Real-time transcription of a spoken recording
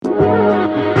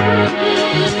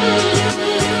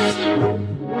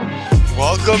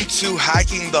Welcome to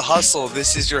Hacking the Hustle.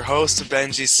 This is your host,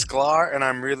 Benji Sklar, and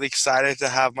I'm really excited to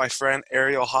have my friend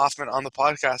Ariel Hoffman on the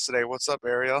podcast today. What's up,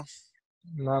 Ariel?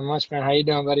 Not much, man. How you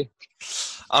doing, buddy?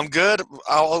 I'm good.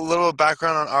 A little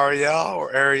background on Ariel,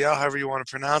 or Ariel, however you want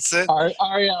to pronounce it.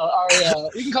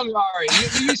 Ariel. You can call me Ari. You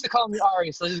used to call me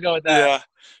Ari, so let's just go with that. Yeah.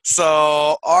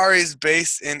 So Ari's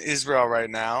based in Israel right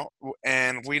now,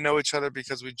 and we know each other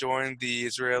because we joined the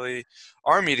Israeli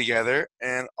army together.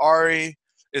 And Ari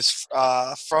is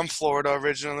from Florida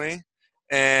originally,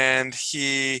 and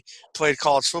he played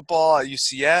college football at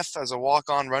UCF as a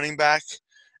walk-on running back,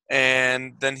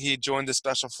 and then he joined the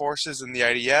Special Forces in the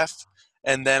IDF,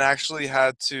 and then actually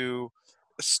had to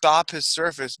stop his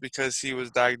service because he was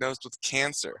diagnosed with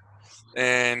cancer.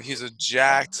 And he's a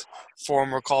jacked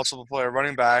former college football player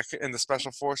running back in the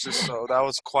Special Forces, so that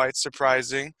was quite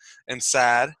surprising and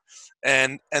sad.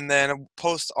 And then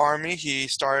post Army, he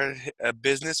started a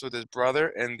business with his brother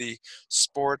in the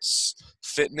sports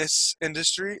fitness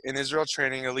industry in Israel,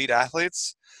 training elite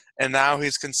athletes. And now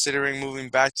he's considering moving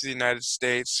back to the United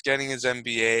States, getting his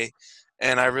MBA.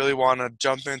 And I really want to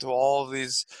jump into all of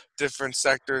these different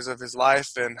sectors of his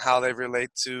life and how they relate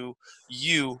to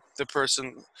you, the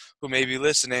person who may be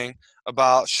listening,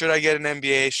 about should I get an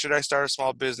MBA? Should I start a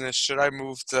small business? Should I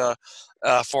move to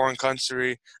a foreign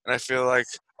country? And I feel like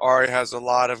Ari has a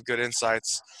lot of good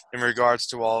insights in regards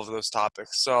to all of those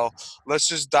topics. So let's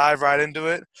just dive right into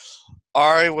it.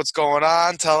 Ari, what's going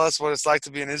on? Tell us what it's like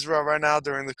to be in Israel right now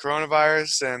during the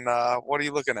coronavirus, and what are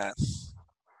you looking at?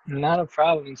 Not a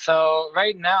problem. So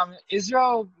right now,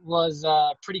 Israel was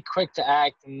pretty quick to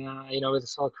act, and with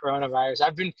this whole coronavirus.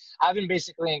 I've been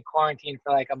basically in quarantine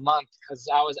for like a month because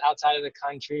I was outside of the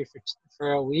country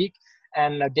for a week,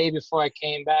 and the day before I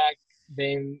came back,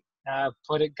 they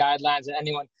put it guidelines that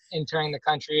anyone entering the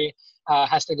country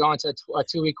has to go into a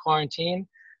 2-week quarantine.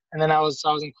 And then I was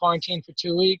in quarantine for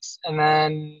 2 weeks, and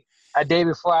then a day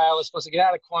before I was supposed to get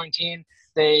out of quarantine,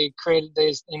 they created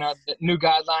these, the new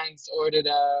guidelines ordered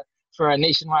for a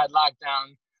nationwide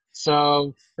lockdown.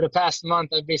 So for the past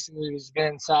month, I've basically just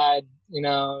been inside,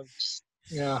 just,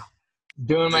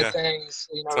 doing my Yeah, things,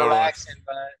 totally. relaxing.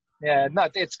 But yeah, no,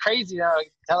 it's crazy.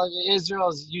 Israel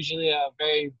is usually a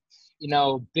very,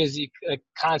 busy,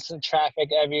 constant traffic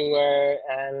everywhere,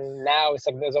 and now it's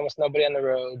like there's almost nobody on the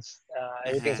roads.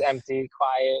 Everything's hmm empty,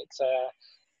 quiet.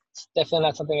 It's definitely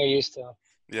not something you're used to.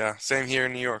 Yeah, same here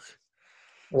in New York.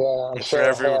 Yeah, I'm I'm sure sure.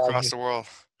 everywhere Yeah, across the world.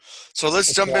 So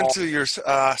let's jump yeah. into your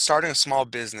starting a small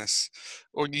business.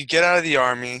 Or you get out of the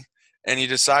army and you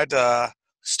decide to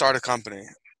start a company.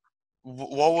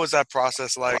 What was that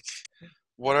process like?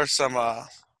 What are some,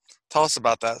 tell us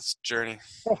about that journey.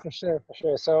 Yeah, for sure, for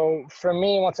sure. So for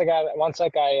me, I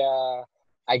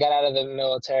got out of the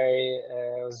military.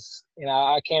 It was,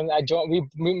 I joined.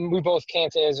 We both came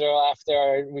to Israel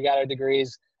after we got our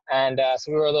degrees, and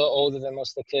so we were a little older than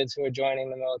most of the kids who were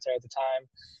joining the military at the time.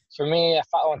 For me,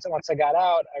 once I got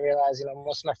out, I realized,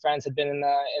 most of my friends had been in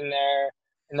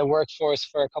the workforce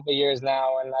for a couple of years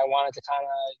now, and I wanted to kind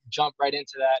of jump right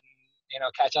into that and,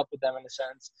 catch up with them in a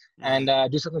sense hmm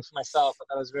and do something for myself. I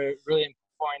thought it was really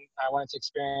important. I wanted to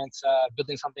experience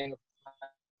building something,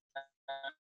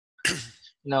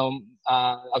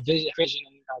 a vision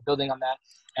and building on that.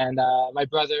 And my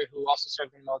brother, who also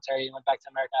served in the military, went back to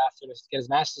America after to get his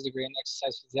master's degree in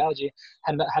exercise physiology,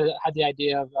 had the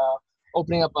idea of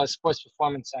opening up a sports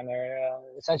performance center.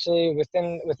 Essentially,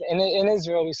 within in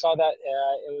Israel, we saw that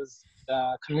it was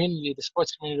the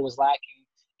sports community was lacking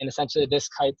in essentially this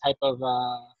type of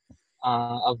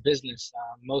business.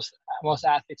 Most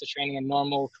athletes are training in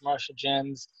normal commercial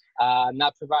gyms,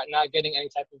 not getting any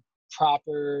type of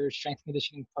proper strength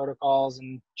conditioning protocols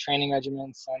and training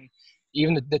regiments, and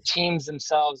even the teams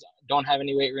themselves don't have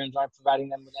any weight rooms, aren't providing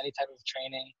them with any type of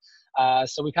training.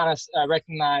 So we kind of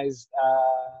recognized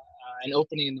an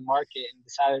opening in the market and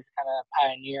decided to kind of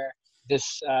pioneer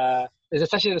this. Is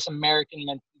essentially this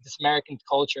American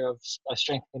culture of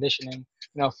strength conditioning.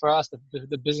 For us,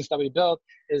 the business that we built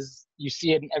is you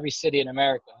see it in every city in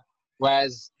America,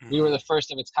 whereas we were hmm the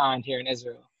first of its kind here in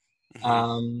Israel.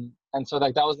 hmm And so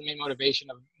like that was the main motivation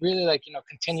of really like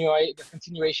continue the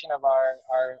continuation of our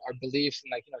beliefs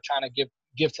and like trying to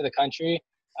give to the country,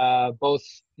 both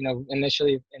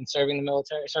initially in serving in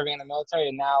the military,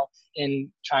 and now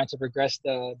in trying to progress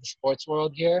the sports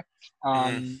world here,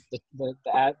 hmm the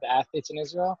athletes in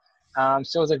Israel.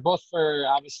 So it was like both for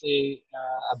obviously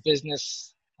a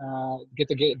business, get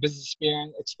business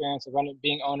experience of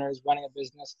being owners, running a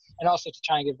business, and also to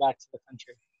try and give back to the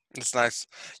country. It's nice.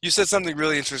 You said something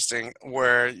really interesting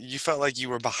where you felt like you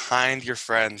were behind your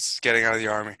friends getting out of the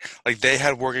army. Like they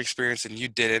had work experience and you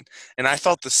didn't. And I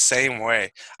felt the same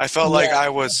way. I felt like Yeah. I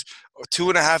was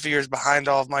 2.5 years behind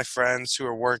all of my friends who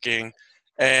were working.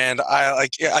 And I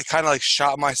kind of like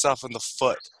shot myself in the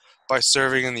foot by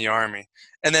serving in the army.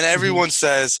 And then Hmm. everyone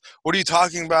says, "What are you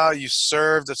talking about? You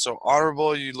served. It's so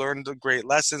honorable. You learned the great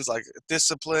lessons like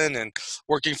discipline and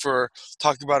working for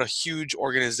talking about a huge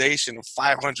organization of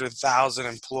 500,000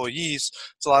 employees.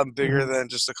 It's a lot bigger Hmm. than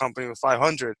just a company with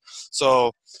 500.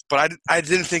 So, but I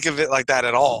didn't think of it like that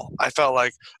at all. I felt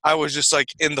like I was just like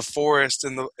in the forest,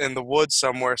 in the woods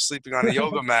somewhere, sleeping on a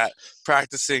yoga mat,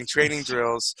 practicing training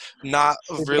drills, not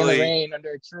Sleeping in the really, rain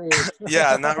under a tree.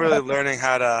 yeah, not really learning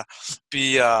how to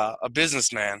be a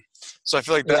businessman. So I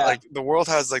feel like that, Yeah, like the world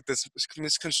has like this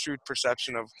misconstrued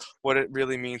perception of what it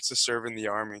really means to serve in the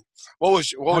army. What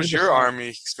was your 100%. army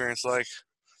experience like,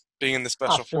 being in the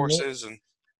special For me, forces and?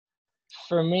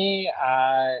 For me,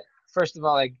 first of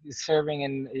all, like serving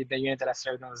in the unit that I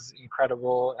served in was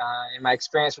incredible. In my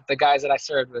experience with the guys that I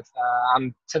served with,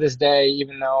 I'm to this day,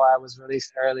 even though I was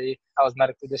released early, I was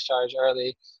medically discharged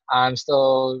early. I'm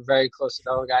still very close to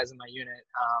the other guys in my unit.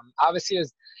 Obviously,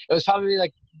 it was probably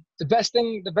like the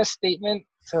best statement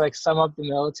to like sum up the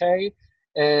military.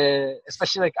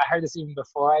 Especially like I heard this even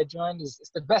before I joined, is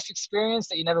it's the best experience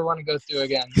that you never want to go through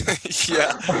again.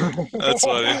 Yeah, that's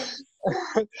funny.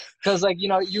 Because like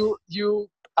you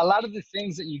a lot of the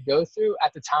things that you go through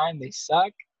at the time they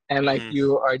suck, and like Hmm.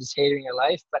 you are just hating your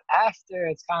life, but after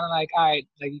it's kind of like, all right,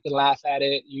 like you can laugh at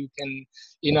it, you can,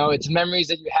 it's memories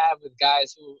that you have with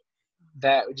guys who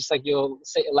that just like you'll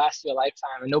say it lasts you a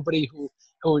lifetime, and nobody who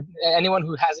anyone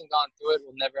who hasn't gone through it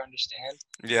will never understand.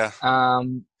 Yeah.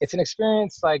 It's an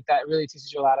experience like that really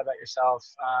teaches you a lot about yourself.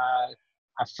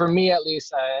 For me at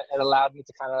least, it allowed me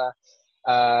to kind of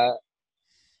uh,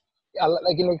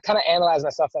 like kind of analyze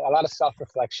myself, a lot of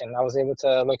self-reflection. I was able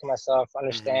to look at myself, Hmm.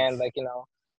 understand like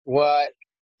what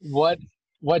what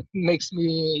what makes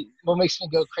me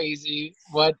go crazy,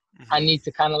 what I Hmm. need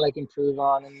to kind of like improve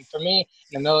on. And for me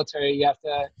in the military,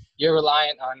 you're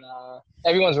reliant on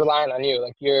everyone's relying on you.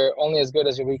 Like you're only as good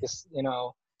as your weakest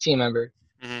team member.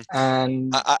 Hmm.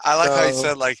 And I like how you so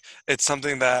said like it's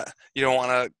something that you don't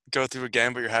want to go through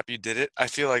again, but you're happy you did it. I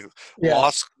feel like yeah.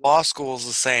 law school is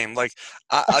the same.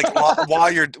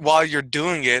 While you're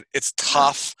doing it, it's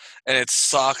tough and it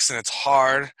sucks and it's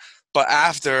hard. But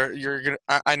after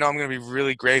I know I'm gonna be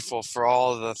really grateful for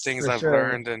all the things For I've sure.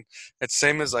 learned, and it's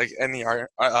same as like any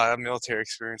military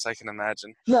experience I can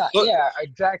imagine. No, But yeah,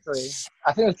 exactly.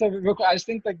 I think it's like, real quick, I just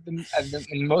think like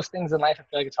in most things in life, I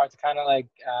feel like it's hard to kind of like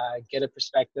get a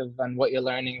perspective on what you're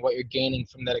learning, what you're gaining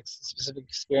from that specific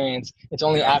experience. It's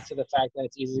only yeah. after the fact that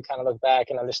it's easy to kind of look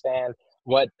back and understand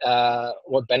what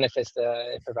benefits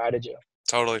it provided you.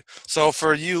 Totally. So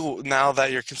for you, now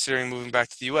that you're considering moving back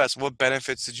to the US, what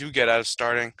benefits did you get out of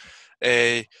starting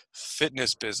a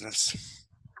fitness business?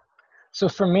 So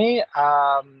for me,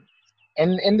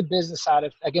 in the business side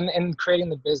of like in creating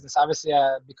the business, obviously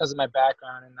because of my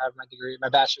background and I have my degree, my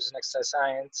bachelor's in exercise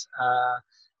science,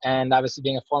 and obviously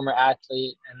being a former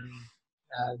athlete,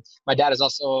 and my dad is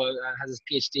also has his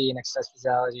PhD in exercise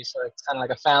physiology, so it's kind of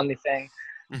like a family thing.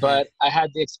 Hmm. But I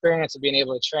had the experience of being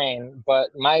able to train. But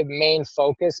my main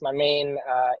focus, my main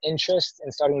interest in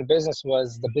starting the business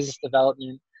was the business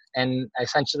development and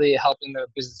essentially helping the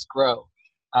business grow.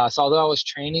 So although I was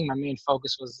training, my main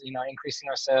focus was, increasing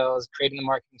our sales, creating the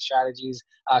marketing strategies,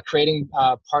 creating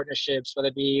partnerships, whether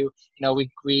it be,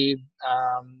 we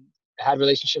had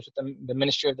relationships with the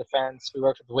Ministry of Defense. We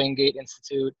worked with the Wingate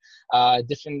Institute,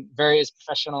 different various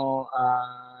professional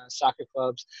soccer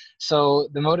clubs. So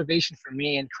the motivation for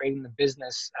me in creating the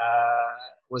business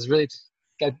was really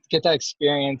to get that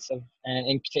experience of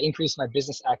and to increase my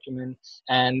business acumen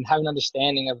and have an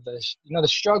understanding of the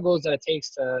struggles that it takes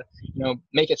to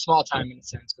make it small time in a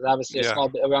sense, because obviously Yeah.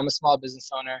 I'm a small business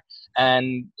owner,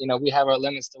 and we have our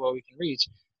limits to what we can reach.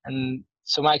 And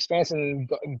so my experience in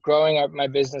growing up my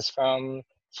business from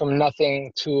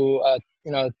nothing to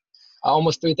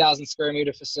almost 3,000 square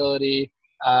meter facility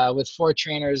with four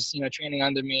trainers training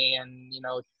under me, and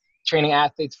training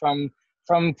athletes from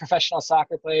professional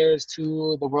soccer players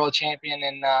to the world champion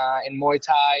in Muay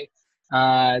Thai,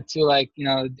 to like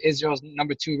Israel's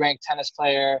number 2 ranked tennis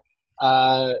player.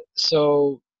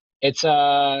 So it's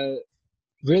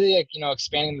really like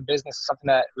expanding the business is something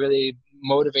that really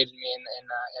motivated me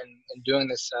in doing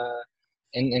this,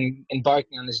 in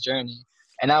embarking on this journey.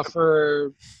 And now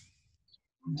for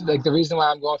like the reason why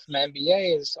I'm going for my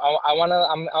MBA is I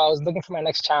was looking for my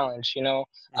next challenge. Hmm.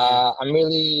 I'm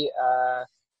really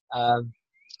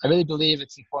I really believe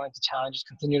it's important to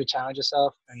continue to challenge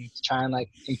yourself, and to try and like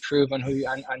improve on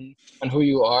on who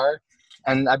you are.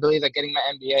 And I believe that getting my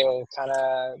MBA will kind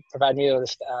of provide me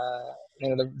with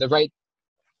the right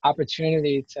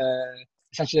opportunity to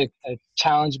essentially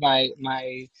challenge my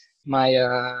my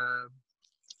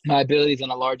abilities on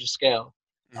a larger scale.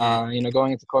 Hmm.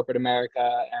 Going into corporate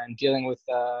America and dealing with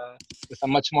a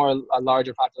much more a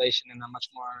larger population and a much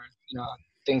more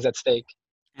things at stake.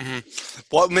 Hmm.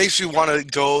 What makes you want to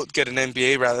go get an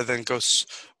MBA rather than go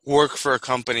work for a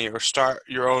company or start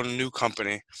your own new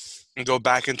company and go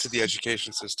back into the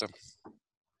education system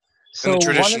in the So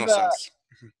one of traditional the sense?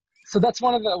 so that's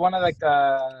one of like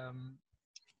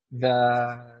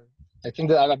the I think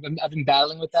that I've been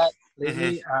battling with that Hmm.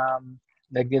 lately.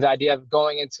 Like the idea of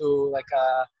going into like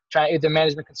trying either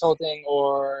management consulting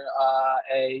or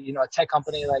a a tech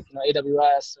company like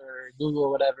AWS or Google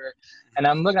or whatever. And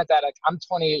I'm looking at that like I'm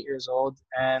 28 years old,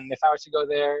 and if I were to go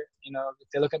there, if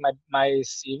they look at my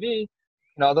CV,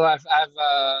 although I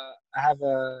have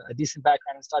a decent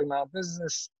background in starting my own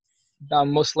business,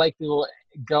 most likely will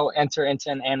go enter into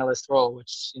an analyst role,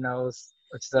 which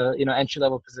which is a entry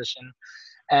level position.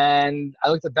 And I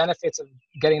looked at the benefits of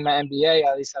getting my MBA,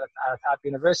 at least at a top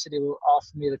university, will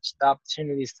offer me the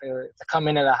opportunities to come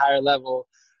in at a higher level,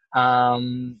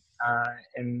 and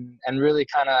really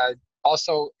kind of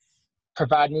also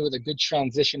provide me with a good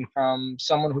transition from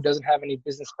someone who doesn't have any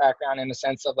business background in the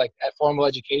sense of like a formal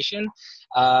education,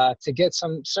 to get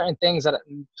some certain things that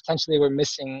potentially were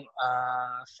missing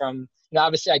from.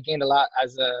 Obviously, I gained a lot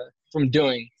from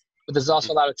doing, but there's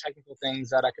also a lot of technical things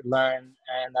that I could learn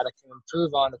and that I can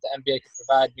improve on that the MBA could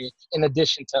provide me, in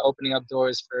addition to opening up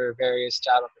doors for various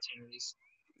job opportunities.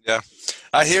 Yeah,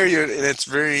 I hear you, and it's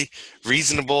very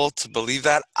reasonable to believe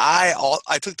that. I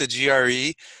took the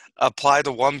GRE, applied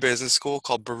to one business school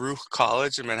called Baruch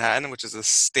College in Manhattan, which is a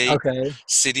state Okay.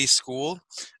 city school,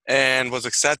 and was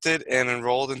accepted and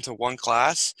enrolled into one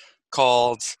class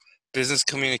called Business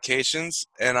Communications,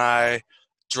 and I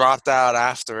dropped out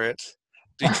after it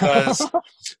because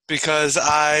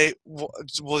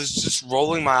was just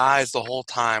rolling my eyes the whole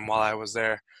time while I was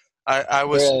there. I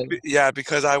was, Really? yeah,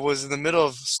 because I was in the middle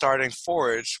of starting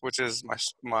Forage, which is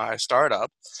my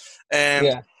startup, and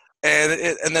Yeah.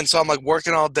 and then so I'm like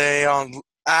working all day on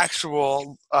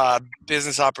actual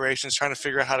business operations, trying to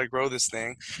figure out how to grow this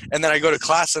thing, and then I go to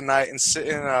class at night and sit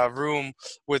in a room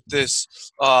with this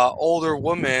older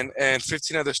woman and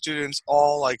 15 other students,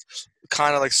 all like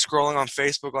kind of like scrolling on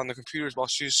Facebook on the computers while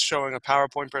she's showing a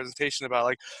PowerPoint presentation about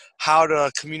like how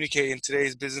to communicate in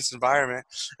today's business environment.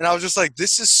 And I was just like,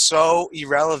 this is so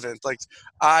irrelevant. Like,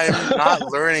 I'm not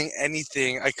learning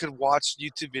anything. I could watch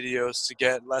YouTube videos to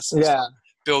get lessons Yeah. from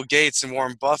Bill Gates and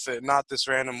Warren Buffett, not this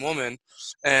random woman.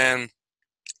 And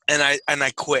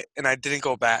I quit and I didn't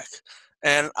go back.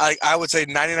 And I would say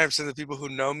 99% of the people who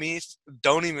know me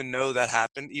don't even know that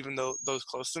happened, even though those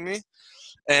close to me.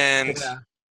 And Yeah.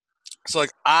 so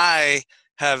like I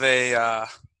have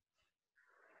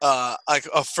like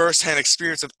a firsthand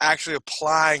experience of actually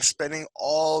applying, spending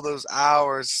all those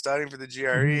hours studying for the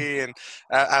Mhm. GRE and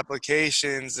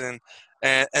applications, and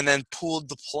then pulled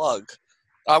the plug.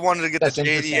 I wanted to get the That's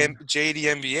interesting. JD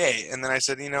MBA, and then I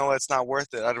said, it's not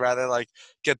worth it. I'd rather like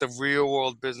get the real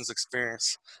world business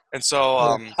experience. And so,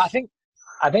 Yeah. I think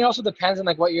it also depends on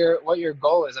like what your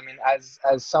goal is. I mean, as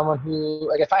someone who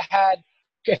like if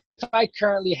I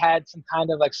currently had some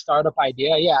kind of like startup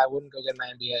idea, yeah, I wouldn't go get my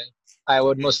MBA. I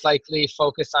would mhm, most likely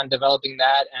focus on developing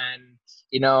that and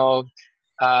you know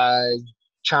uh,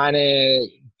 trying to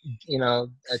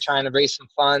trying to raise some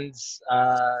funds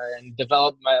and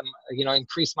develop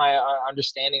increase my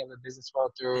understanding of the business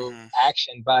world through mhm,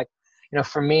 action. But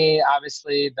for me,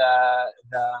 obviously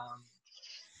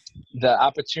the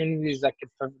opportunities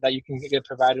that you can get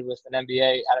provided with an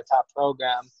MBA at a top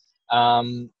program,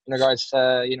 in regards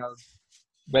to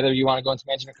whether you want to go into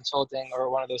management consulting or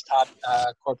one of those top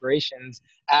corporations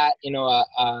at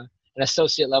an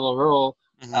associate level role.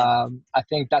 mhm. I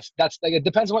think that's like it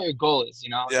depends on what your goal is.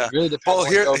 It Yeah. really depends Well, on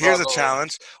what your here's overall a goal is.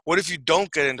 challenge. What if you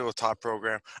don't get into a top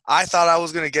program? I thought I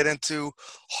was going to get into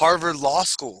Harvard Law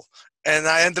School, and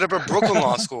I ended up at Brooklyn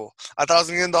Law School. I thought I was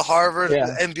going to get into Harvard Yeah,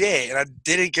 MBA, and I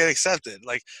didn't get accepted.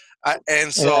 Like,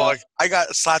 and so yeah, like I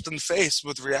got slapped in the face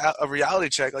with a reality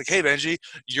check. Like, hey Benji,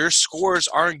 your scores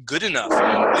aren't good enough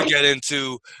to get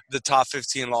into the top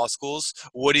 15 law schools.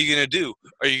 What are you going to do?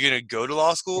 Are you going to go to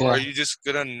law school, or are yeah, you just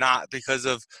going to not because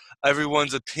of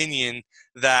everyone's opinion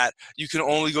that you can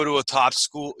only go to a top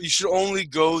school? You should only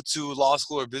go to law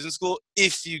school or business school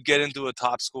if you get into a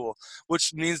top school,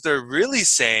 which means they're really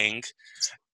saying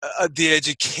the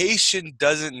education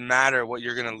doesn't matter what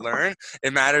you're going to learn.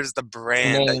 It matters the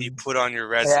brand that you Name. put on your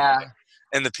resume Yeah.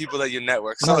 and the people that you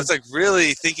network. So No, it's like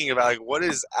really thinking about like what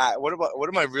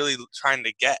am I really trying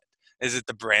to get? Is it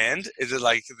the brand? Is it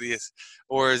like this,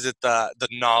 or is it the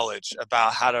knowledge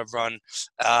about how to run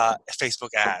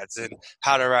Facebook ads and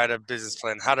how to write a business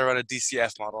plan, how to run a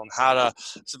DCF model, and how to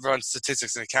run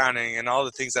statistics and accounting and all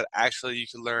the things that actually you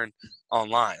can learn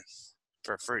online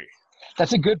for free.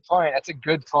 that's a good point. That's a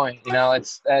good point. You know,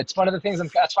 it's one of the things.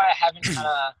 That's why I haven't kind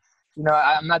of, you know,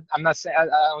 I'm not saying.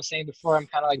 I was saying before, I'm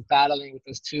kind of like battling with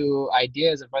those two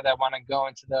ideas of whether I want to go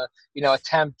into the, you know,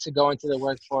 attempt to go into the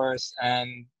workforce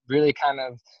and really kind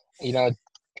of, you know,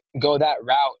 go that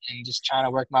route and just trying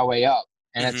to work my way up.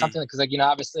 And it's Hmm. something because, like, you know,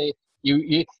 obviously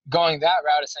you going that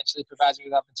route essentially provides me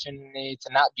with the opportunity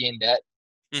to not be in debt.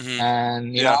 Hmm.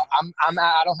 And you Yeah. know,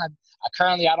 I don't have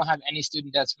currently I don't have any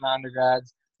student debts from my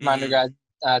Hmm. undergrad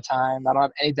time. I don't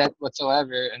have any debt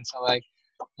whatsoever, and so like,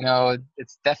 you know,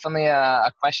 it's definitely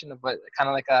a question of what kind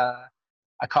of like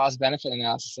a cost benefit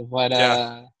analysis of what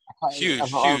Yeah. Huge,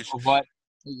 huge. of what,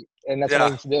 and that's what I Yeah.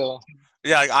 need to do.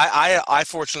 Yeah, like I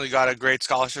fortunately got a great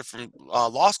scholarship from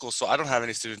law school, so I don't have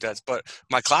any student debts. But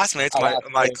my classmates, Oh, wow, that's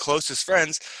my great. closest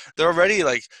friends, they're already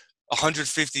like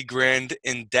 150 grand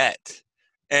in debt,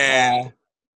 and Wow.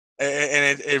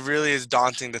 it really is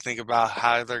daunting to think about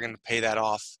how they're going to pay that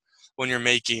off when you're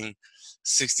making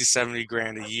 60, 70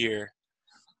 grand a year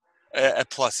at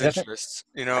plus That's interest.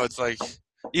 You know, it's like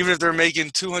even if they're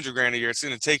making 200 grand a year, it's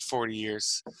going to take 40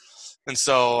 years. And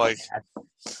so like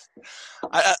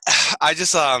I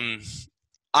just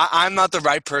I'm not the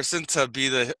right person to be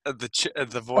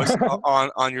the voice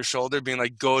on your shoulder, being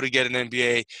like, go to get an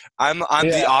MBA. I'm the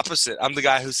yeah. opposite. I'm the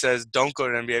guy who says don't go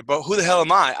to an MBA. But who the hell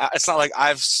am I? It's not like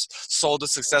I've sold a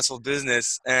successful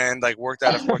business and like worked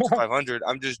at a Fortune 500.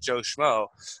 I'm just Joe Schmo.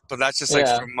 But that's just like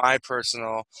Yeah. from my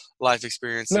personal life No,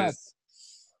 experiences.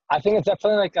 I think it's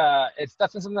definitely like it's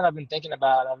definitely something that I've been thinking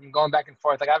about. I've been going back and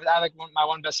forth. Like I have like my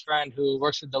one best friend who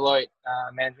works with Deloitte,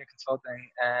 management consulting,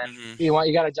 and Hmm.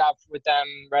 he got a job with them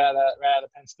right out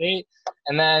of Penn State,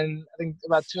 and then I think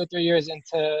about 2 or 3 years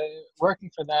into working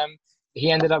for them,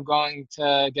 he ended up going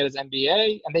to get his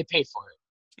MBA, and they paid for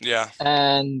it. Yeah.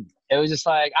 And it was just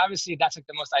like obviously that's like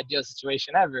the most ideal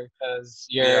situation ever because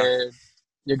Yeah.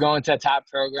 you're going to a top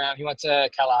program. He went to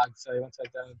Kellogg, so he went to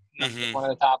like Hmm. one of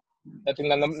the top. I think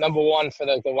the number one for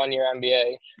the 1 year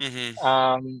MBA. Hmm.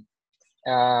 Um,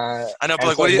 I know, but and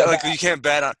like, what so do you that like? You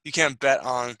can't bet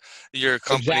on your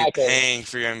company exactly, paying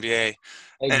for your MBA,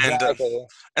 and exactly.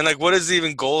 and like, what is the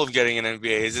even goal of getting an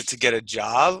MBA? Is it to get a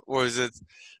job, or is it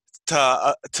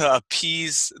to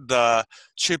appease the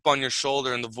chip on your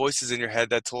shoulder and the voices in your head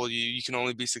that told you you can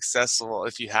only be successful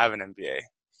if you have an MBA?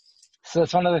 So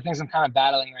it's one of the things I'm kind of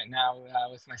battling right now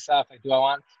with myself. Like, do I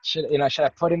want should I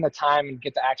put in the time and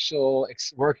get the actual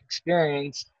work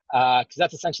experience? Because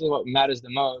that's essentially what matters the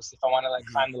most. If I want to like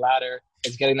Hmm. climb the ladder,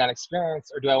 is getting that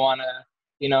experience, or do I want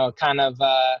to, kind of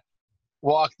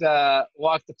walk the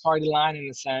party line in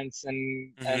a sense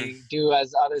Hmm. and do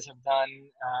as others have done,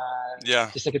 Yeah,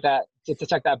 just to get that to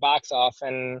check that box off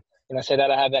and say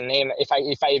that I have that name if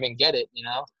I even get it.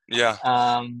 yeah,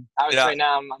 Obviously, yeah. right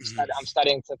now Mhm. I'm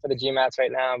studying for the GMATs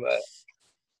right now, but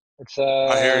it's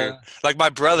I hear you. Like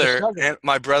it's a struggle.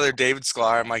 my brother David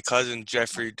Sklar, and my cousin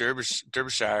Jeffrey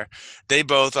Derbyshire, they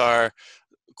both are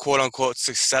quote unquote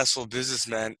successful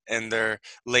businessmen in their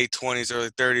late 20s, early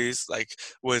 30s, like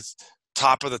with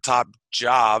top of the top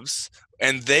jobs.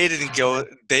 And Yeah, they didn't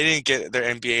get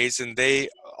their MBAs, and they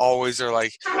always are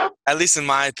like, at least in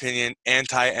my opinion,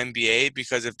 anti MBA,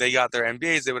 because if they got their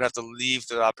MBAs, they would have to leave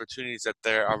the opportunities that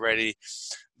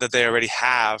they already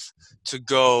have to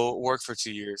go work for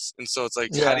 2 years. And so it's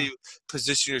like, how do yeah, you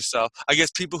position yourself? I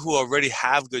guess people who already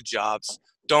have good jobs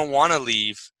don't want to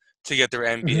leave to get their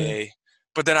hmm MBA.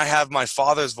 But then I have my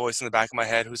father's voice in the back of my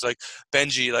head who's like,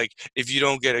 Benji, like, if you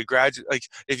don't get a graduate, like,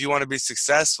 if you want to be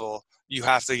successful, you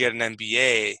have to get an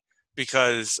MBA.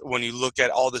 Because when you look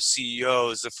at all the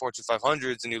CEOs of Fortune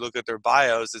 500s and you look at their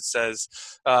bios, it says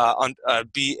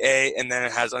BA, and then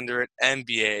it has under it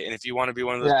MBA. And if you want to be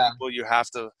one of those yeah. people, you have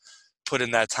to put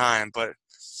in that time. But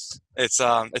it's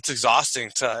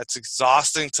exhausting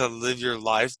to live your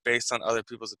life based on other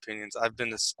people's opinions.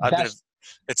 That's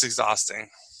It's exhausting.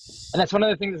 and that's one of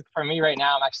the things for me right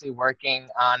now. I'm actually working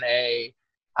on a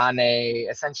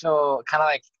essential kind of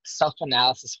like self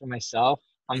analysis for myself.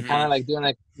 I'm kind Hmm. of like doing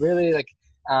like really like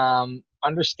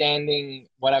understanding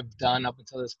what I've done up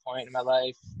until this point in my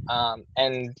life,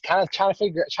 and kind of trying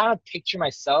to picture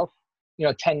myself,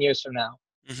 10 years from now.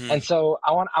 Hmm. And so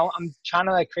I'm trying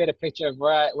to like create a picture of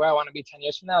where I want to be 10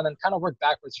 years from now, and then kind of work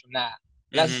backwards from that.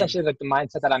 And that's Mm-hmm. essentially like the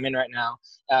mindset that I'm in right now,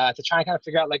 to try and kind of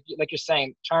figure out, like you're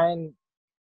saying, try and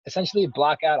essentially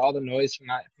block out all the noise from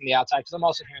the outside, because I'm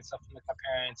also hearing stuff from like my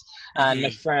parents and my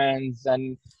Mm-hmm. friends,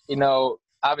 and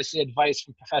obviously advice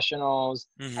from professionals.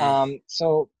 Mm-hmm.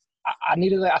 So I need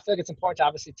to. I feel like it's important to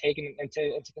obviously take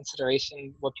into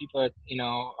consideration what people are,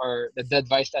 or the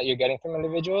advice that you're getting from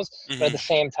individuals, but at the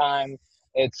Mm-hmm. same time,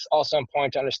 it's also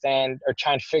important to understand or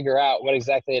try and figure out what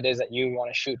exactly it is that you want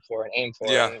to shoot for and aim for,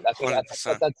 Yeah, and I think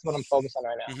 100%. that's what I'm focused on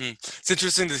right now. It's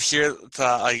interesting to hear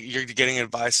that like you're getting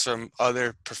advice from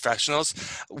other professionals.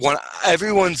 When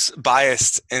everyone's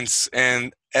biased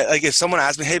and like if someone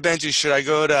asks me, "Hey Benji, should I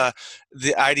go to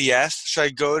the IDF? Should I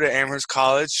go to Amherst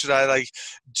College? Should I like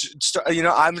start?"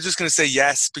 I'm just gonna say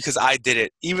yes because I did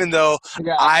it, even though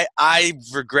Yeah. I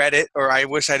regret it or I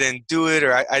wish I didn't do it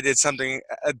or I did something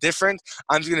different.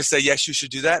 I'm just gonna say yes, you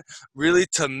should do that, really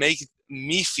to make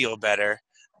me feel better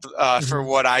for Hmm.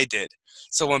 what I did.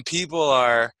 So when people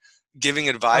are giving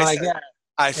advice, Like, yeah,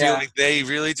 I feel yeah. like they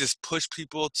really just push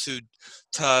people to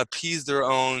appease their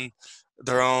own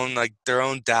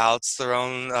doubts, their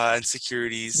own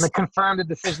insecurities. Like, confirm the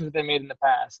decisions that they made in the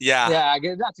past. Yeah. Yeah, I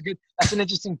guess that's an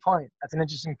interesting point. That's an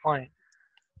interesting point.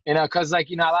 Because like,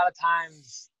 a lot of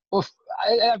times, well,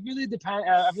 I really depend.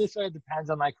 I really feel it depends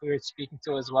on like who you're speaking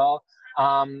to as well.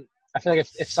 I feel like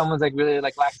if someone's like really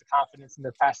like lacks the confidence in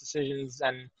their past decisions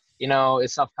and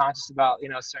is self-conscious about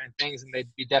certain things, and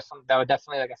that would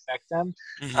definitely like affect them.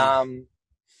 Hmm. Um,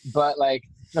 but like,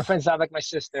 for instance, I have like my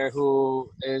sister who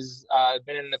is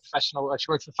been in the professional. She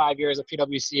worked for 5 years at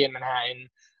PwC in Manhattan.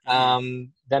 Hmm.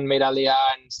 Then made Aliyah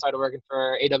and started working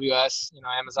for AWS,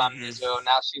 Amazon in Hmm. Israel.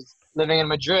 Now she's living in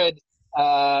Madrid,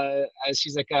 as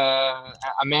she's like a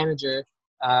manager,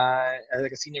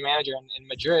 like a senior manager in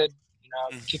Madrid.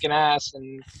 Kicking ass,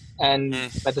 and Hmm.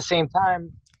 at the same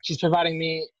time, she's providing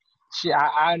me.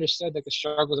 I understood like the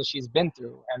struggles that she's been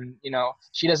through, and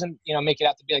she doesn't make it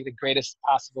out to be like the greatest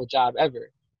possible job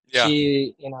ever. Yeah.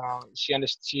 She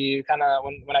kind of,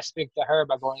 when I speak to her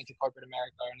about going into corporate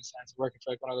America, or in a sense working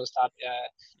for like one of those top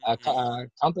Hmm.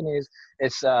 companies,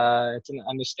 it's an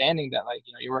understanding that like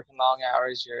you're working long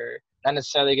hours, you're not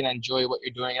necessarily going to enjoy what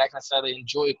you're doing, you're not necessarily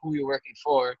enjoy who you're working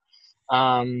for,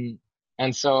 um,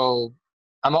 and so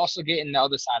I'm also getting the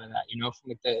other side of that,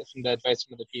 from the advice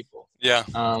from other people. Yeah.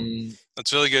 Um,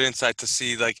 That's really good insight to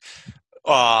see like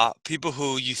people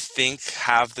who you think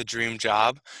have the dream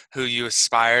job, who you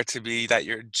aspire to be, that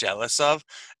you're jealous of,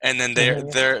 and then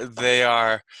mhm, they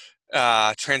are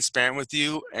transparent with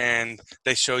you and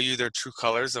they show you their true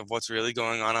colors of what's really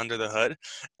going on under the hood.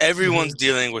 Everyone's mhm.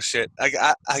 dealing with shit. Like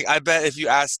I bet if you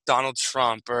ask Donald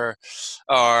Trump or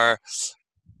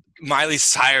Miley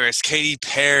Cyrus, Katy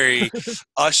Perry,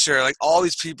 Usher, like all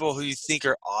these people who you think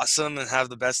are awesome and have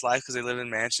the best life because they live in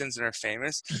mansions and are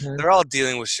famous, Mhm. they're all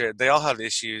dealing with shit. They all have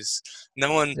issues.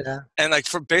 No one, Yeah. and like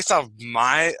based off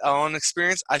my own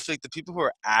experience, I feel like the people who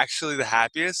are actually the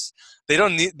happiest, they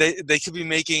don't need they could be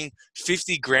making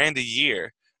 50 grand a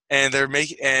year. And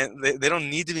they don't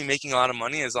need to be making a lot of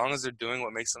money as long as they're doing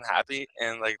what makes them happy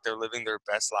and like they're living their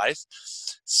best life.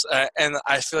 And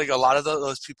I feel like a lot of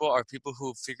those people are people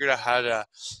who figured out how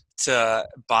to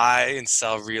buy and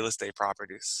sell real estate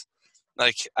properties.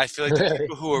 Like I feel like the Really.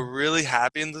 people who are really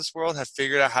happy in this world have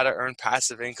figured out how to earn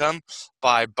passive income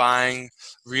by buying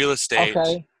real estate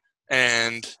Okay.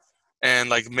 and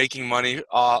like making money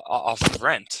off of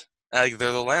rent. Like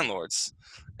they're the landlords.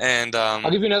 And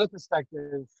I'll give you another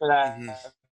perspective for that. mhm,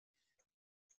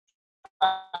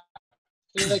 I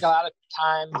feel like a lot of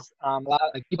times, a lot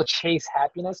of like people chase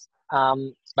happiness.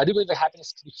 But I do believe that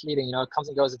happiness can be fleeting. It comes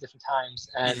and goes at different times,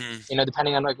 and mhm,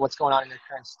 depending on like what's going on in your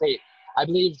current state. I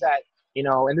believe that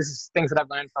and this is things that I've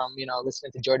learned from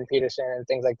listening to Jordan Peterson and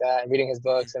things like that, and reading his mhm.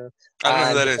 books and I don't know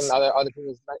who that different is. other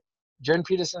people's. Jordan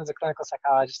Peterson is a clinical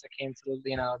psychologist that came to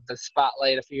the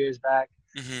spotlight a few years back.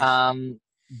 Hmm.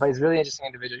 But he's a really interesting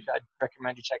individual. I'd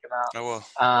recommend you check him out. I will.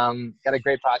 Got a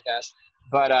great podcast,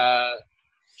 but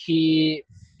he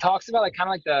talks about like kind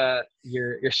of like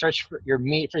your search for your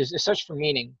search for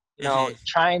meaning. Hmm.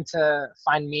 Trying to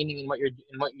find meaning in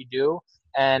what you do,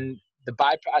 and the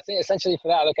by. I think essentially for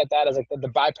that, I look at that as like the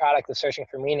byproduct of searching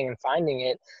for meaning and finding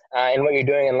it in what you're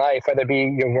doing in life, whether it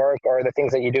be your work or the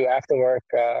things that you do after work,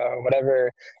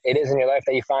 whatever it is in your life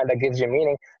that you find that gives you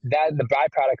meaning. That the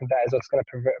byproduct of that is what's going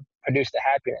to produce the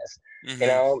happiness. Hmm.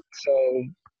 So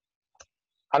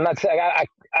I'm not saying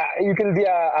you can be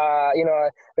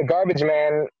the garbage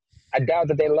man. I doubt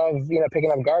that they love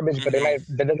picking up garbage, but Hmm.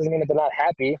 that doesn't mean that they're not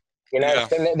happy. Yeah.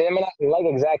 They may not like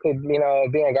exactly being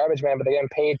a garbage man, but they're getting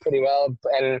paid pretty well,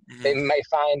 and they Hmm. might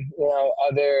find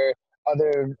other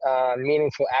other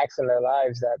meaningful acts in their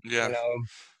lives that, Yeah. you know,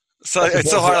 So that it's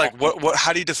so fulfills hard. their Like,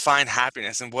 how do you define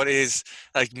happiness, and what is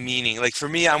like meaning? Like for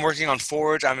me, I'm working on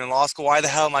Forge. I'm in law school. Why the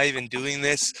hell am I even doing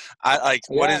this?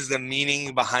 What yeah, is the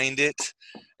meaning behind it?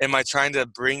 Am I trying to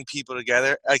bring people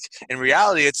together? Like in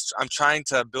reality, I'm trying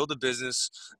to build a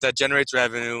business that generates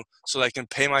revenue, so that I can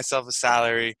pay myself a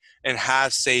salary and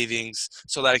have savings,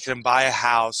 so that I can buy a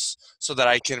house, so that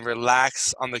I can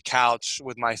relax on the couch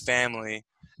with my family.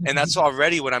 And that's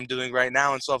already what I'm doing right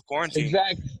now in self quarantine.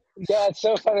 exactly. Yeah, it's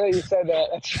so funny that you said that.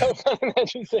 It's so funny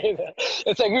that you say that.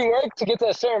 It's like we work to get to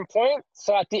a certain point,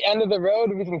 so at the end of the road,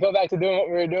 we can go back to doing what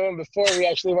we were doing before we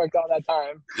actually worked all that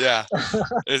time. Yeah.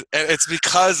 It's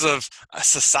because of a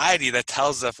society that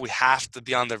tells us we have to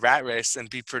be on the rat race and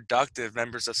be productive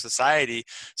members of society,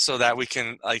 so that we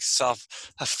can like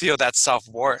feel that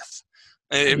self-worth.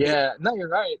 Yeah, no, you're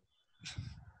right.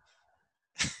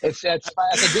 That's a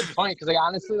good point because like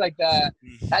honestly, like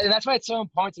and that's why it's so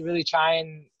important to really try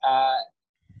and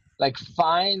like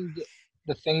find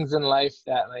the things in life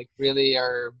that like really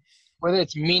are, whether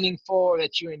it's meaningful or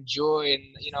that you enjoy. And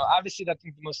you know, obviously I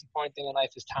think the most important thing in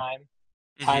life is time.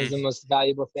 Time's Mm-hmm. the most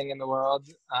valuable thing in the world.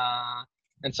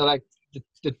 And so like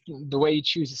the way you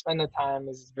choose to spend the time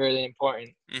is really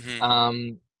important. Mm-hmm.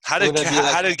 um whether it be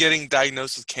like, How did getting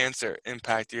diagnosed with cancer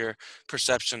impact your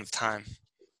perception of time?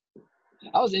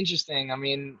 that was interesting. I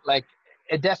mean, like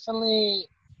it definitely,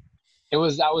 I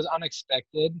was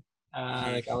unexpected.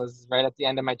 Like I Mm-hmm. was right at the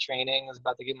end of my training. I was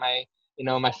about to get my, you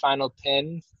know, my final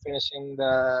pin, finishing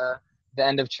the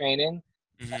end of training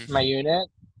for my Mm-hmm. unit,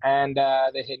 and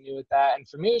they hit me with that. And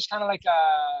for me, it was kind of like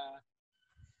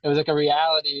it was like a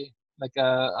reality, like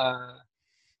a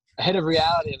hit of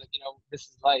reality. Like, you know, this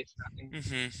is life. Nothing,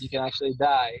 Mm-hmm. you can actually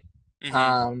die. Mm-hmm.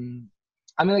 Um,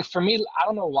 I mean, like for me, I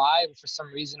don't know why, but for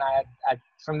some reason, I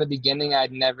from the beginning, I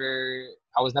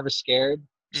was never scared.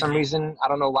 For some Mm-hmm. reason, I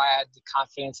don't know why I had the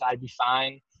confidence I'd be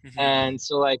fine, Mm-hmm. and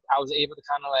so like I was able to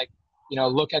kind of like, you know,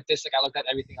 look at this like I looked at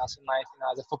everything else in life. You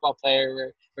know, as a football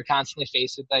player, we're constantly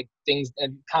faced with like things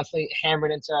and constantly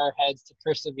hammered into our heads to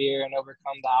persevere and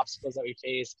overcome the obstacles that we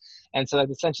face. And so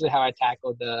that's essentially how I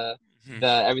tackled the Mm-hmm.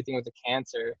 everything with the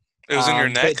cancer. It was in your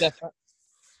But neck.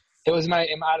 it was I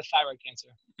had a thyroid cancer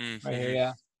right here. Mm-hmm.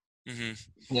 Yeah,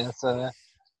 Mm-hmm. yeah. So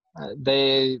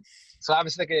they, so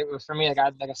obviously like it was for me, like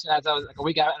as soon as I was like a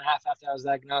week and a half after I was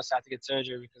diagnosed, I had to get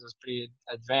surgery because it was pretty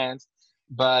advanced.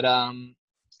 But and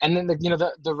then you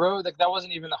know, the road, like that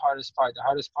wasn't even the hardest part. The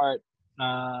hardest part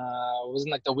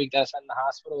wasn't like the week that I spent in the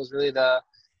hospital. It was really the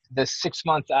 6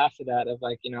 months after that of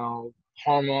like, you know,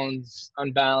 hormones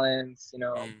unbalanced, you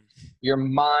know, Mm-hmm. your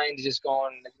mind just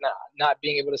going like not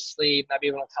being able to sleep, not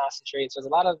being able to concentrate. So there's a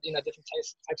lot of, you know, different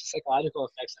types of psychological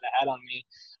effects that it had on me,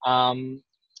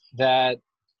 that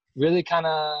really kind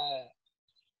of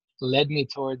led me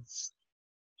towards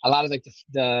a lot of like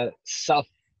the self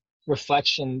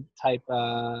reflection type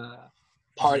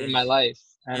part in my life.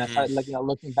 And I started like, Mm-hmm. you know,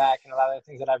 looking back and a lot of the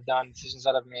things that I've done, decisions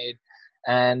that I've made.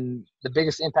 And the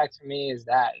biggest impact for me is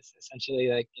that it's essentially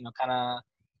like, you know, kind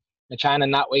of trying to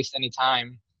not waste any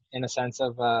time in a sense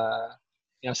of,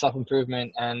 you know, self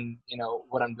improvement and, you know,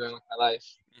 what I'm doing with my life.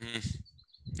 Mm-hmm.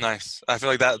 Nice. I feel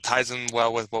like that ties in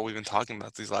well with what we've been talking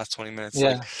about these last 20 minutes.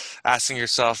 Like Yeah. asking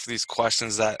yourself these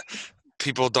questions that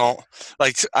people don't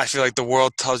like. I feel like the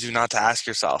world tells you not to ask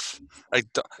yourself. Like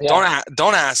Yeah.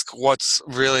 don't ask what's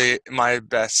really my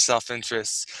best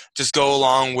self-interest. Just go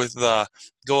along with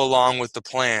the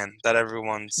plan that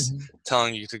everyone's Hmm.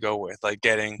 telling you to go with. Like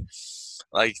getting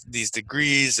like these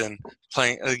degrees and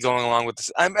playing going along with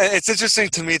this. It's interesting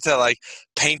to me to like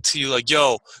paint to you like,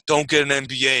 yo, don't get an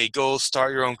MBA, go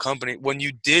start your own company. When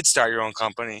you did start your own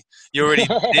company, you already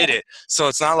did it. So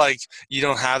it's not like you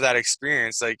don't have that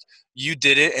experience. Like you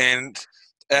did it, and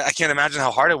I can't imagine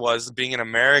how hard it was being an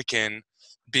American,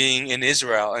 being in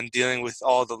Israel and dealing with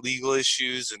all the legal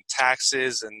issues and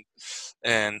taxes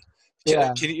and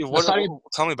Yeah. can you No,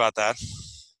 tell me about that?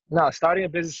 no, starting a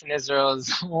business in Israel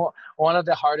is one of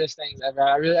the hardest things ever.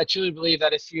 I truly believe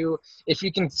that if you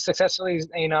can successfully,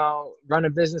 you know, run a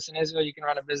business in Israel, you can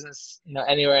run a business, you know,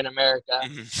 anywhere in America.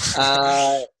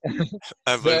 Uh,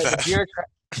 I believe the that. bureaucrat,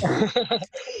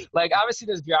 like obviously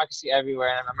there's bureaucracy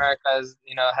everywhere, and America is,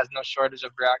 you know, has no shortage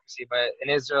of bureaucracy. But in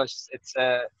Israel,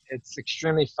 it's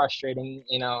extremely frustrating,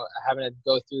 you know, having to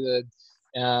go through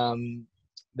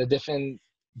the different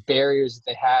barriers that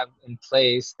they have in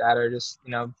place that are just,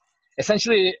 you know,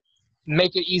 essentially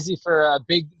make it easy for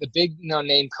the big, you know,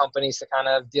 name companies to kind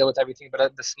of deal with everything,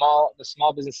 but the small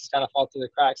businesses kind of fall through the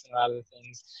cracks in a lot of the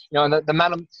things, you know. And the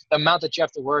amount that you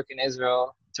have to work in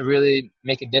Israel to really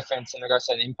make a difference in regards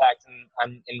to an impact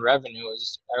in revenue is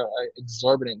just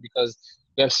exorbitant, because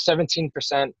we have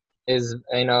 17% is,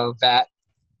 VAT,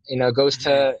 goes Mm-hmm.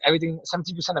 to everything.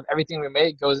 17% of everything we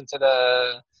make goes to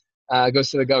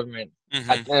the government.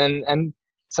 Mm-hmm. And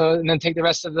then take the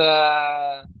rest of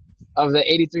the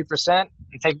 83%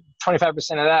 and take 25%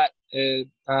 of that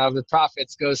of the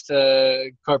profits goes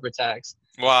to corporate tax.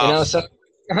 Wow. So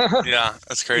Yeah,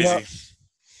 that's you know crazy.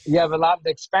 you have a lot.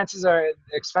 The expenses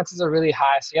are really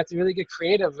high, so you have to really get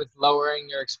creative with lowering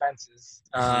your expenses,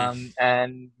 Mm-hmm.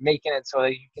 and making it so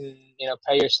that you can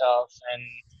pay yourself, and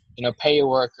pay your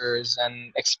workers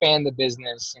and expand the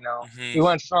business. Mm-hmm. We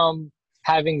went from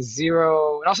having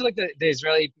zero, and also like the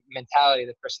Israeli mentality,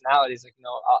 the personalities, like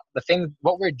the thing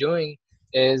what we're doing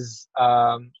is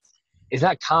is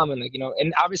not common, like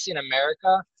and obviously in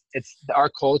America, it's our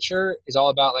culture is all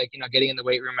about like getting in the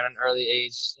weight room at an early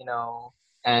age,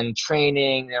 and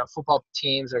training. Football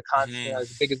teams are Mm-hmm.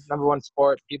 the biggest number one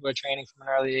sport. People are training from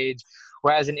an early age,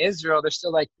 whereas in Israel they're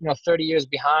still like 30 years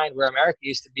behind where America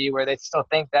used to be, where they still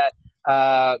think that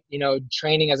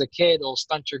training as a kid will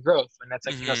stunt your growth, and that's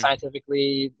like Mm-hmm.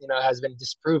 scientifically has been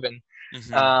disproven.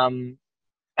 Mm-hmm. um,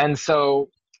 and so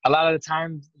a lot of the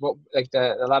time,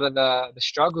 a lot of the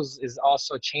struggles is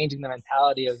also changing the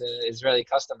mentality of the Israeli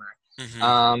customer.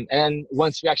 Mm-hmm. And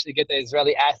once we actually get the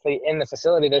Israeli athlete in the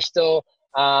facility, they're still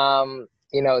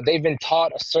they've been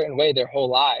taught a certain way their whole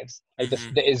lives. Like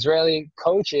Mm-hmm. the Israeli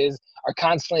coaches are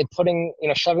constantly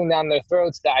shoving down their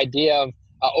throats the idea of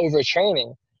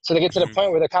overtraining. So they get to the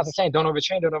point where they're constantly saying, "Don't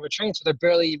overtrain, don't overtrain." So they're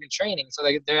barely even training. So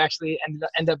they actually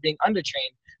end up being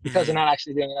undertrained because they're Mm-hmm. not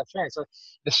actually doing enough training. So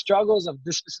the struggles of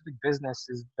this specific business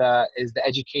is the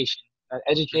education,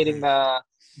 educating Mm-hmm.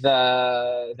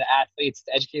 the athletes,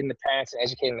 educating the parents, and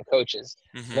educating the coaches.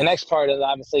 The Mm-hmm. next part is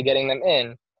obviously getting them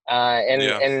in, and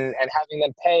Yeah. having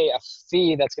them pay a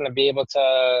fee that's going to be able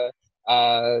to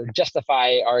justify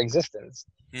our existence.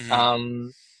 Mm-hmm.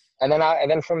 Um, and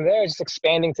then from there, just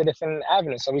expanding to different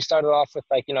avenues. So we started off with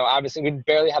obviously we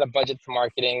barely had a budget for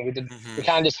marketing. We Mm-hmm.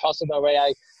 kind of just hustled our way.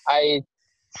 I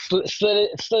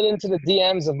slid into the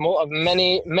DMs of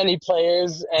many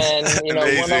players, and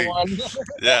one on Amazing. one,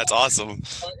 Yeah, it's awesome.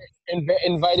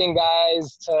 inviting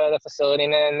guys to the facility,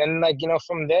 and then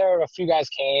from there a few guys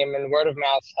came, and word of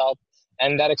mouth helped,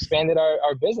 and that expanded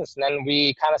our business. And then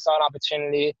we kind of saw an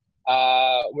opportunity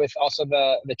with also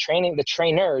the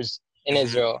trainers in Mm-hmm.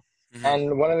 Israel. Mm-hmm.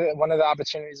 And one of the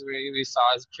opportunities we saw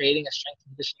is creating a strength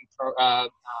and conditioning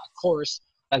course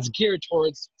that's geared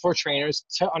towards for trainers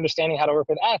to understanding how to work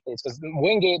with athletes. Because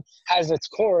Wingate has its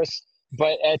course,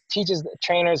 but it teaches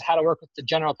trainers how to work with the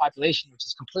general population, which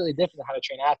is completely different than how to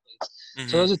train athletes.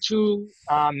 So Mm-hmm. those are two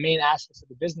main aspects of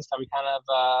the business that we kind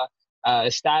of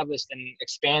established and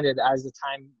expanded as the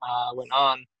time went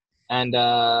on. And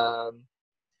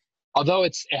although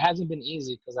it hasn't been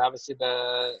easy, because obviously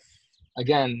the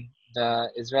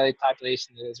Israeli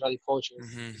population, the Israeli culture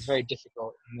Mm-hmm. is very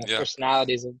difficult, and the Yeah.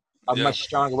 personalities are Yeah. much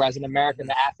stronger. Whereas in America,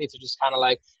 the athletes are just kind of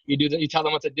like you tell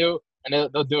them what to do, and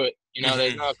they'll do it.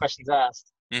 There's Mm-hmm. no questions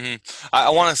asked. Hmm. I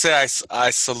want to say I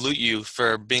salute you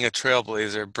for being a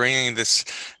trailblazer, bringing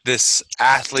this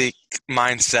athlete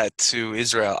mindset to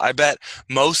Israel. I bet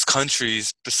most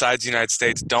countries besides the United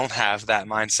States don't have that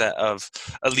mindset of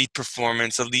elite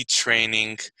performance, elite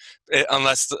training,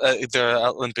 unless they're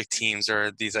Olympic teams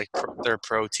or these they're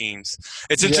pro teams.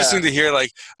 It's interesting Yeah. to hear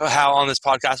like how on this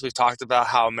podcast we've talked about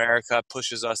how America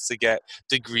pushes us to get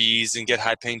degrees and get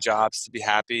high-paying jobs to be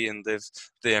happy and live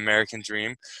the American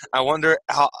dream. I wonder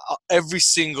how every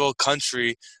single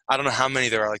country, I don't know how many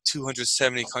there are, like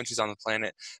 270 countries on the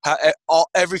planet, how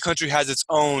every country has its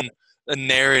own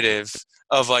narrative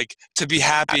of like, to be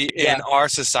happy in Yeah. our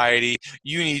society,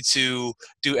 you need to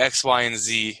do X, Y, and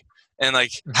Z. And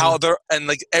like Hmm.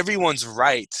 like everyone's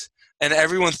right. And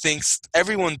everyone thinks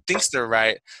they're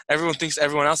right. Everyone thinks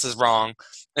everyone else is wrong.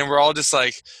 And we're all just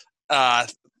like, uh,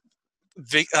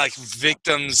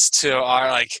 victims to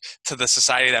to the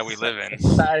society that we live in. The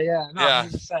society, yeah, no, Yeah.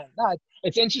 100%. No,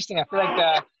 it's interesting. I feel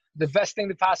like the best thing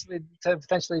to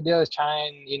potentially do is try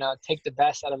and take the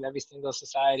best out of every single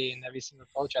society and every single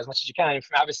culture as much as you can. I mean,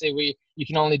 obviously, you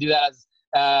can only do that as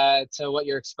to what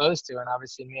you're exposed to, and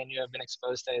obviously, me and you have been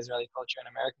exposed to Israeli culture and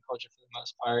American culture for the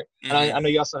most part. And I Hmm. know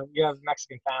you have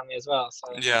Mexican family as well, so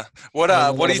Yeah. there's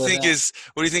a What do little you bit of think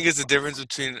that. is the difference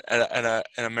between an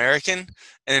American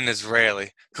and an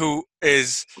Israeli who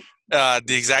is the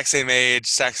exact same age,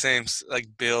 exact same like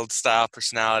build, style,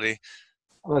 personality?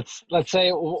 Let's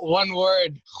say one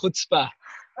word: chutzpah.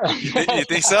 You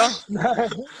think so?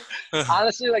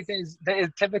 Honestly, like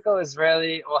the typical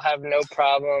Israeli will have no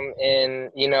problem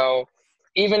in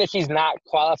even if he's not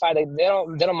qualified, they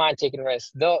don't mind taking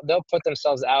risks. They'll put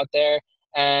themselves out there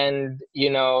and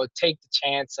take the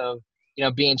chance of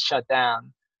being shut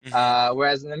down. Hmm.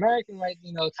 Whereas an American might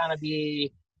kind of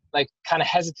be like kind of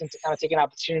hesitant to kind of take an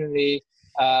opportunity,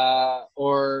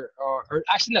 or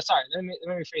actually no, sorry, let me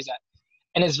rephrase that.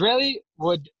 An Israeli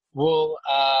will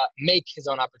make his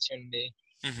own opportunity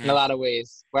in a Hmm. lot of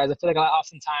ways. Whereas I feel like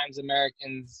oftentimes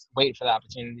Americans wait for the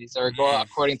opportunities or go Hmm.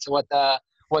 according to what the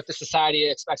society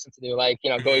expects them to do. Like,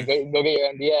 Hmm. go get your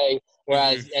MBA, Hmm.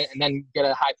 whereas and then get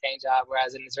a high paying job.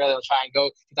 Whereas in Israel, they'll try and go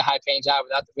get the high paying job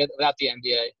without the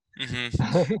MBA. Hmm.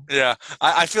 Yeah,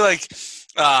 I feel like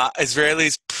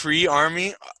Israelis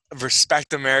pre-army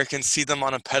respect Americans, see them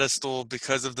on a pedestal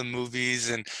because of the movies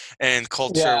and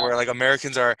culture, Yeah, where like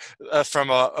Americans are from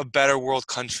a better world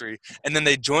country, and then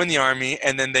they join the army,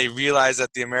 and then they realize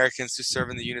that the Americans who serve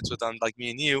in the units with them, like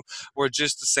me and you, were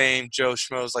just the same Joe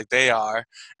Schmoes like they are,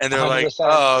 and they're like, 100%.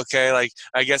 oh, okay, like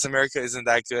I guess America isn't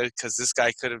that good because this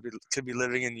guy could be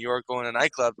living in New York going to a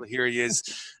nightclub, but here he is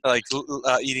like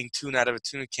eating tuna out of a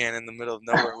tuna can in the middle of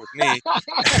nowhere with me.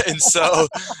 And so,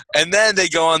 and then they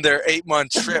go on their 8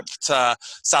 month trip to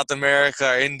South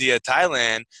America, India,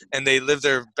 Thailand, and they live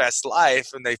their best life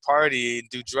and they party,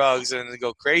 do drugs, and they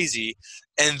go crazy.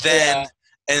 And then,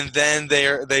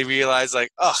 Yeah, they realize like,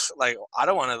 ugh, like I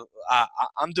don't want to.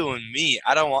 I'm doing me.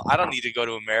 I don't need to go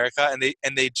to America.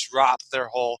 And they drop their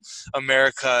whole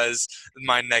America's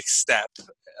my next step.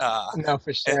 Uh, no,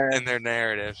 for sure. in their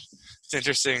narrative. It's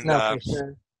interesting. No, for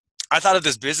sure. I thought of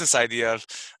this business idea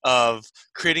of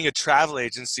creating a travel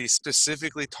agency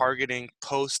specifically targeting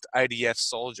post IDF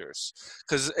soldiers,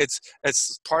 because it's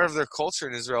part of their culture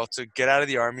in Israel to get out of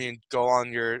the army and go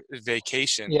on your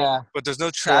vacation. Yeah, But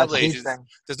yeah, it's a huge thing.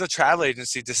 there's no travel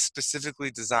agency just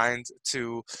specifically designed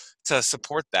to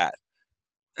support that.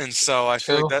 And so I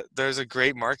feel like True. that there's a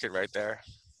great market right there.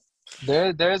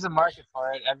 There is a market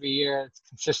for it every year. It's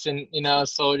consistent,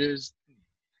 soldiers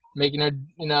making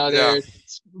Yeah,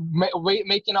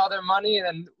 making all their money and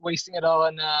then wasting it all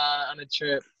on a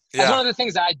trip. That's yeah. one of the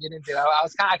things that I didn't do. I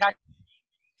was kind of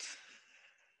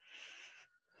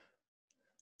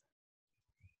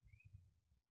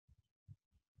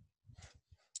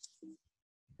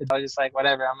I was just like,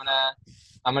 whatever.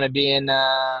 I'm gonna be in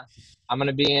I'm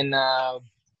gonna be in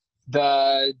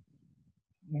the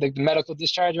the medical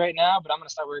discharge right now, but I'm gonna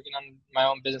start working on my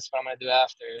own business. What I'm gonna do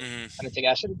after. Hmm. I'm gonna take.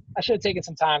 I should have taken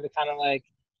some time to kind of like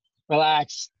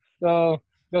relax, go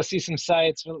see some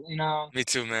sights. Me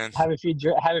too, man. Have a few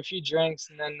drinks,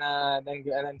 and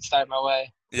then start my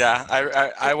way. Yeah,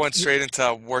 I went straight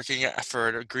into working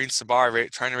for Green Sabar,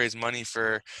 trying to raise money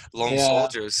for lone Yeah.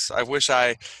 soldiers. I wish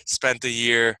I spent a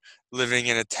year living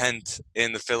in a tent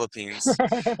in the Philippines.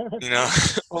 You know?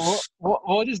 Well,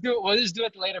 we'll just do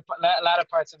it the latter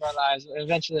parts of our lives.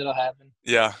 Eventually, it'll happen.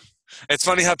 Yeah. It's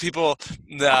funny how people,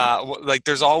 like,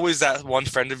 there's always that one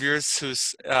friend of yours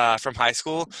who's from high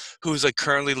school who's like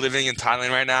currently living in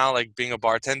Thailand right now, like being a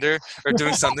bartender or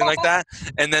doing something like that,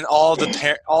 and then all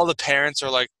the parents are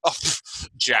like, "Oh,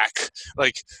 Jack,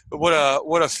 like what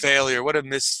a failure, what a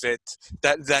misfit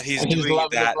that he's And he's doing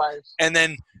loving his that," life. and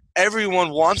then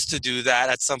everyone wants to do that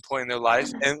at some point in their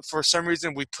life, and for some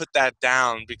reason we put that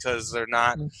down because they're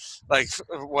not like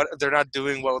what they're not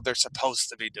doing what they're supposed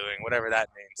to be doing, whatever that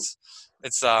means.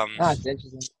 It's Oh, it's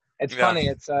interesting. It's yeah, funny.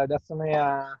 It's definitely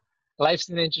life's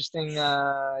an interesting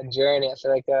journey. I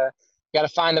feel like you got to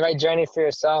find the right journey for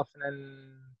yourself, and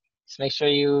then just make sure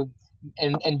you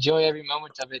enjoy every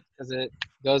moment of it because it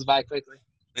goes by quickly.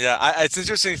 yeah. It's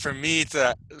interesting for me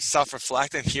to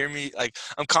self-reflect and hear me like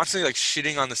I'm constantly like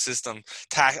shitting on the system,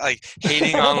 like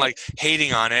hating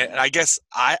on it. And I guess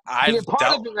You're I've part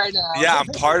of dealt. it right now. Yeah, I'm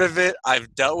part of it.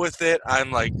 I've dealt with it.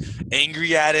 I'm like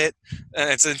angry at it, and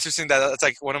it's interesting that it's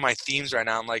like one of my themes right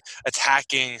now. I'm like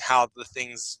attacking how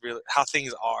things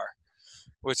are,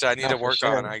 which I need No, to for work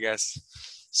on, sure. I guess.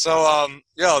 So,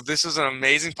 this was an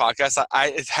amazing podcast.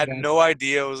 I had Yeah. no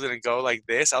idea it was going to go like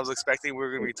this. I was expecting we were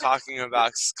going to be talking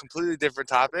about completely different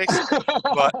topics,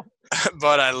 but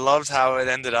but I loved how it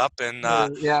ended up. And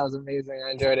Yeah, it was amazing.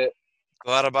 I enjoyed it.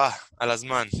 Baraba,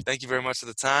 Alazman. Thank you very much for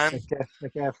the time. Take care.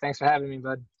 Take care. Thanks for having me,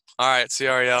 bud. All right, see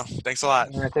you, Ariel. Thanks a lot.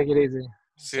 All right, take it easy.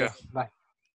 See Okay, ya. bye.